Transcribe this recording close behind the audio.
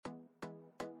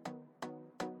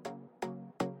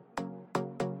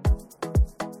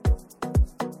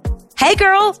Hey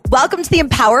girl, welcome to the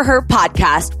Empower Her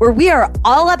podcast, where we are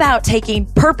all about taking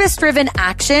purpose-driven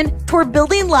action toward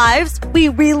building lives we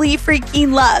really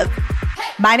freaking love.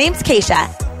 My name's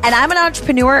Keisha, and I'm an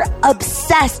entrepreneur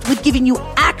obsessed with giving you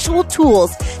actual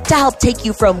tools to help take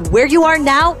you from where you are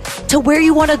now to where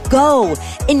you want to go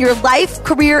in your life,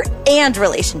 career, and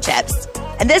relationships.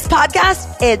 And this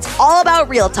podcast, it's all about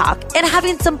real talk and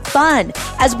having some fun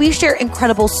as we share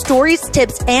incredible stories,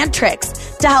 tips, and tricks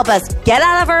to help us get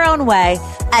out of our own way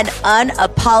and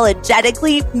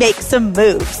unapologetically make some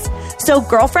moves. So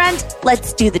girlfriend,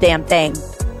 let's do the damn thing.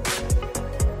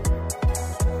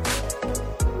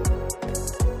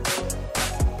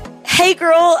 Hey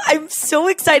girl, I'm so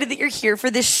excited that you're here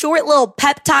for this short little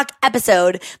pep talk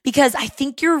episode because I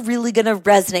think you're really going to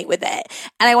resonate with it.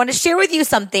 And I want to share with you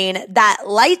something that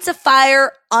lights a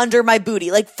fire under my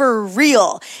booty, like for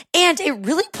real. And it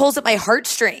really pulls at my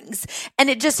heartstrings. And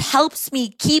it just helps me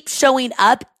keep showing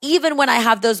up even when I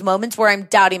have those moments where I'm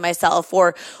doubting myself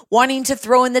or wanting to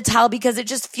throw in the towel because it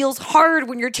just feels hard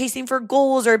when you're chasing for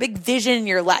goals or a big vision in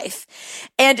your life.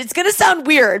 And it's going to sound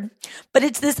weird, but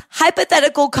it's this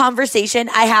hypothetical conversation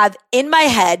I have in my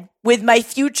head with my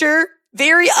future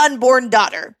very unborn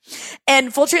daughter.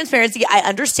 And full transparency, I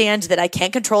understand that I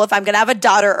can't control if I'm going to have a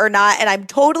daughter or not. And I'm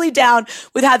totally down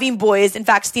with having boys. In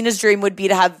fact, Stina's dream would be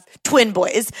to have twin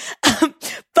boys.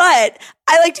 But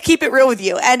I like to keep it real with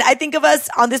you. And I think of us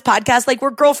on this podcast like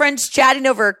we're girlfriends chatting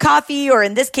over coffee or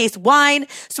in this case, wine.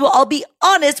 So I'll be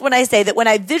honest when I say that when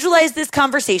I visualize this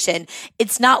conversation,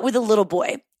 it's not with a little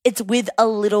boy. It's with a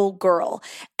little girl.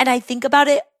 And I think about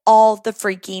it all the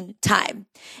freaking time.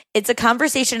 It's a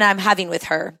conversation I'm having with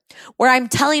her where I'm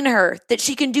telling her that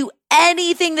she can do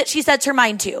anything that she sets her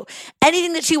mind to,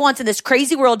 anything that she wants in this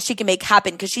crazy world she can make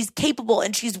happen because she's capable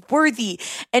and she's worthy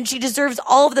and she deserves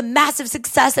all of the massive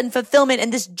success and fulfillment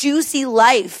and this juicy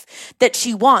life that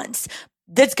she wants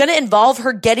that's going to involve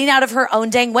her getting out of her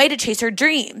own dang way to chase her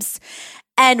dreams.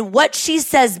 And what she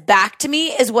says back to me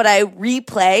is what I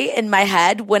replay in my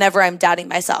head whenever I'm doubting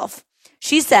myself.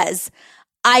 She says,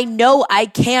 "I know I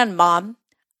can, Mom.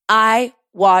 I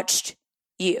watched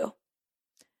you."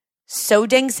 So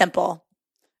dang simple.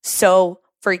 So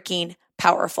freaking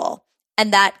powerful.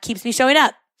 And that keeps me showing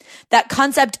up. That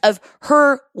concept of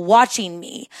her watching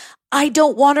me. I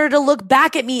don't want her to look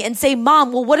back at me and say,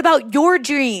 "Mom, well, what about your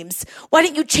dreams? Why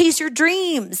didn't you chase your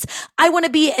dreams?" I want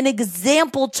to be an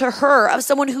example to her of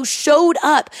someone who showed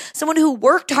up, someone who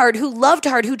worked hard, who loved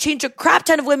hard, who changed a crap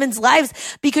ton of women's lives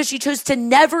because she chose to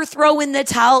never throw in the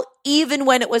towel even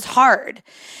when it was hard.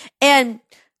 And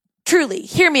truly,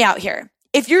 hear me out here.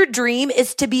 If your dream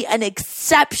is to be an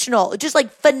exceptional, just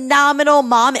like phenomenal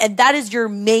mom, and that is your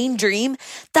main dream,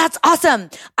 that's awesome.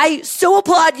 I so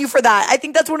applaud you for that. I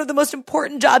think that's one of the most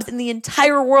important jobs in the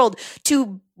entire world,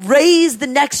 to raise the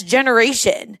next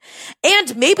generation.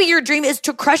 And maybe your dream is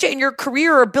to crush it in your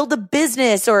career or build a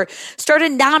business or start a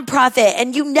nonprofit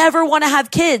and you never want to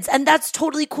have kids. And that's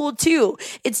totally cool too.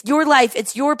 It's your life.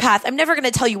 It's your path. I'm never going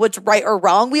to tell you what's right or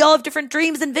wrong. We all have different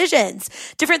dreams and visions,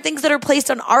 different things that are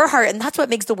placed on our heart. And that's what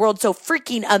makes the world so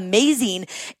freaking amazing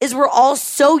is we're all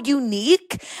so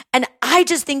unique. And I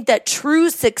just think that true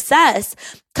success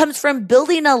comes from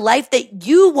building a life that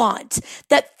you want,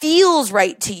 that feels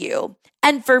right to you.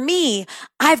 And for me,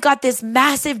 I've got this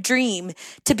massive dream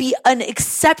to be an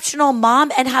exceptional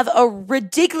mom and have a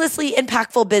ridiculously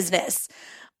impactful business.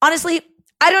 Honestly,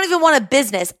 I don't even want a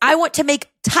business. I want to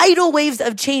make tidal waves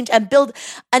of change and build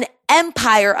an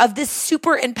empire of this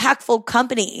super impactful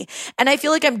company. And I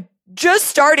feel like I'm just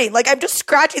starting, like I'm just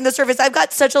scratching the surface. I've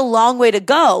got such a long way to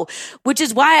go, which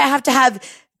is why I have to have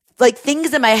like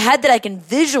things in my head that I can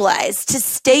visualize to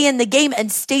stay in the game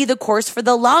and stay the course for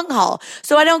the long haul.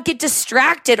 So I don't get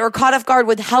distracted or caught off guard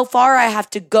with how far I have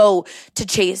to go to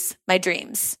chase my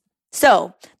dreams.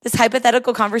 So this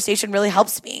hypothetical conversation really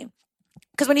helps me.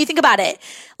 Because when you think about it,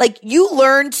 like you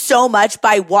learn so much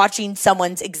by watching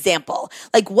someone's example.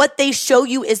 Like what they show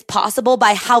you is possible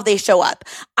by how they show up.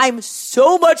 I'm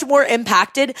so much more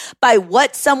impacted by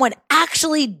what someone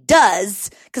actually does,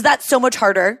 because that's so much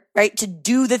harder, right? To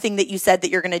do the thing that you said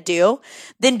that you're going to do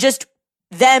than just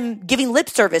them giving lip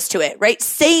service to it, right?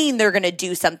 Saying they're going to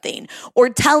do something or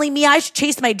telling me I should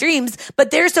chase my dreams,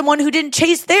 but there's someone who didn't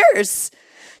chase theirs.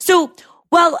 So,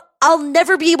 well, I'll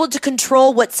never be able to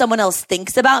control what someone else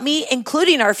thinks about me,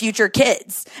 including our future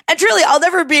kids. And truly, I'll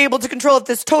never be able to control if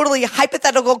this totally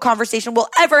hypothetical conversation will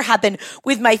ever happen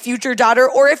with my future daughter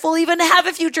or if we'll even have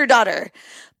a future daughter.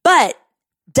 But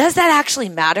does that actually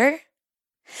matter?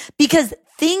 Because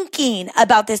thinking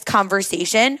about this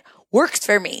conversation works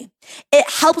for me. It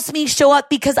helps me show up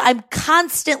because I'm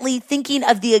constantly thinking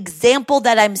of the example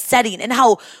that I'm setting and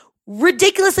how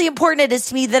ridiculously important it is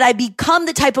to me that I become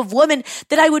the type of woman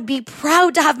that I would be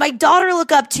proud to have my daughter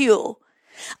look up to.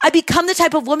 I become the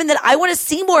type of woman that I want to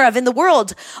see more of in the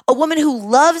world. A woman who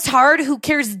loves hard, who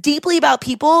cares deeply about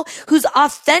people, who's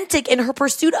authentic in her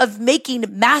pursuit of making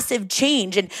massive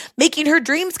change and making her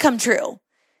dreams come true.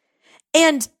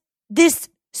 And this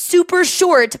super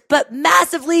short but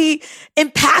massively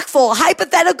impactful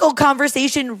hypothetical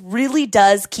conversation really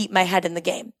does keep my head in the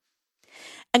game.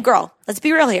 And girl, let's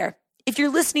be real here. If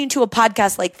you're listening to a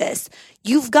podcast like this,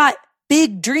 you've got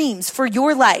big dreams for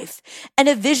your life and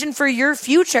a vision for your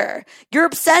future. You're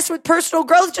obsessed with personal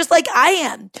growth just like I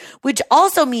am, which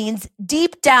also means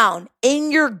deep down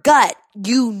in your gut,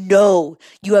 you know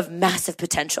you have massive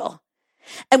potential.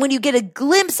 And when you get a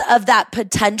glimpse of that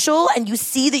potential and you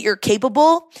see that you're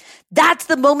capable, that's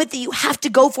the moment that you have to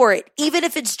go for it. Even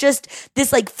if it's just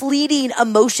this like fleeting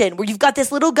emotion where you've got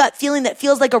this little gut feeling that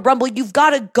feels like a rumble, you've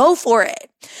got to go for it.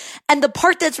 And the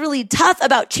part that's really tough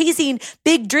about chasing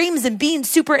big dreams and being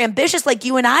super ambitious like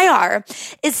you and I are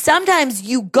is sometimes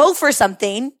you go for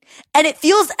something and it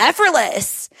feels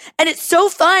effortless and it's so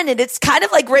fun and it's kind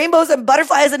of like rainbows and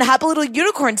butterflies and happy little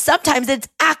unicorns. Sometimes it's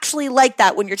actually like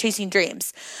that when you're chasing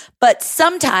dreams. But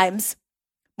sometimes,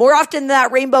 more often than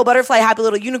that rainbow, butterfly, happy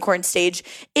little unicorn stage,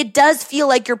 it does feel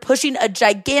like you're pushing a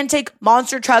gigantic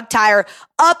monster truck tire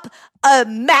up a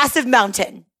massive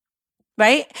mountain,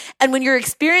 right? And when you're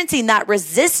experiencing that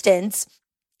resistance,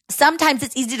 sometimes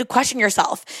it's easy to question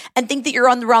yourself and think that you're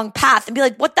on the wrong path and be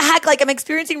like, what the heck? Like, I'm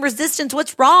experiencing resistance.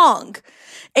 What's wrong?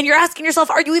 And you're asking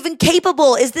yourself, are you even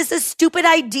capable? Is this a stupid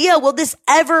idea? Will this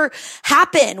ever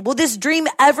happen? Will this dream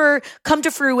ever come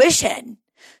to fruition?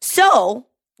 So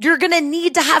you're going to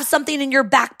need to have something in your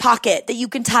back pocket that you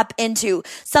can tap into,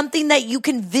 something that you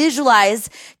can visualize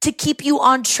to keep you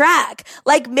on track.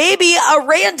 Like maybe a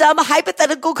random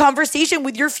hypothetical conversation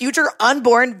with your future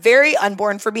unborn, very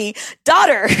unborn for me,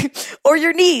 daughter or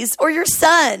your niece or your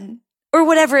son or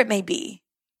whatever it may be.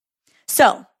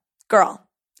 So, girl,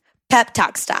 pep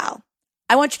talk style,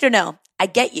 I want you to know, I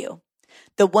get you.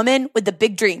 The woman with the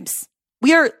big dreams.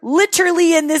 We are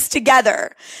literally in this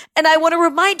together. And I want to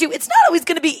remind you, it's not always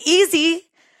going to be easy,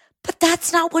 but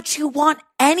that's not what you want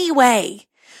anyway.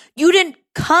 You didn't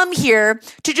come here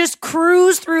to just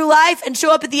cruise through life and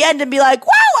show up at the end and be like,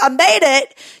 wow, I made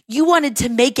it. You wanted to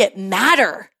make it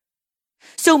matter.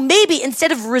 So maybe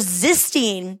instead of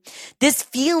resisting this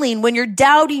feeling when you're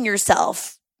doubting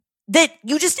yourself, that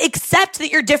you just accept that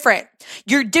you're different.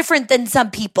 You're different than some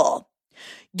people.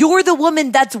 You're the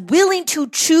woman that's willing to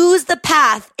choose the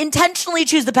path, intentionally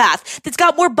choose the path that's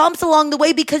got more bumps along the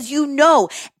way because you know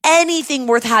anything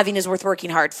worth having is worth working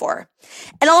hard for.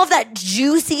 And all of that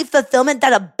juicy fulfillment,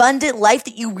 that abundant life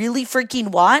that you really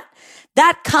freaking want,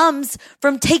 that comes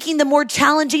from taking the more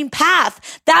challenging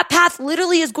path. That path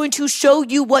literally is going to show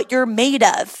you what you're made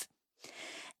of.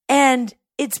 And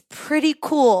it's pretty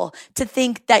cool to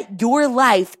think that your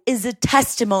life is a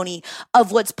testimony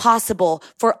of what's possible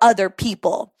for other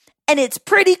people. And it's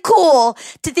pretty cool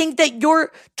to think that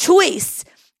your choice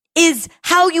is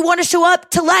how you want to show up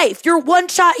to life. You're one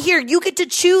shot here. You get to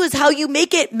choose how you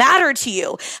make it matter to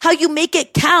you, how you make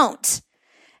it count.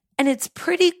 And it's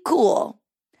pretty cool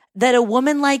that a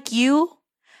woman like you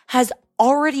has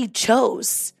already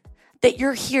chose that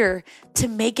you're here to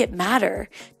make it matter,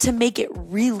 to make it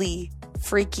really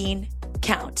freaking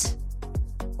count.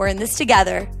 We're in this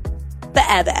together,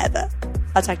 forever.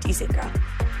 I'll talk to you soon, girl.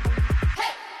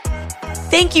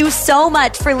 Thank you so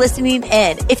much for listening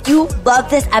in. If you love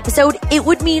this episode, it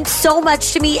would mean so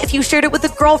much to me if you shared it with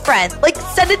a girlfriend. Like,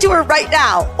 send it to her right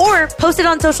now or post it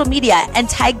on social media and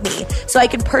tag me so I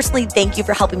can personally thank you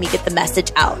for helping me get the message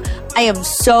out. I am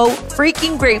so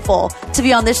freaking grateful to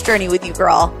be on this journey with you,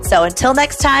 girl. So until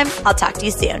next time, I'll talk to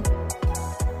you soon.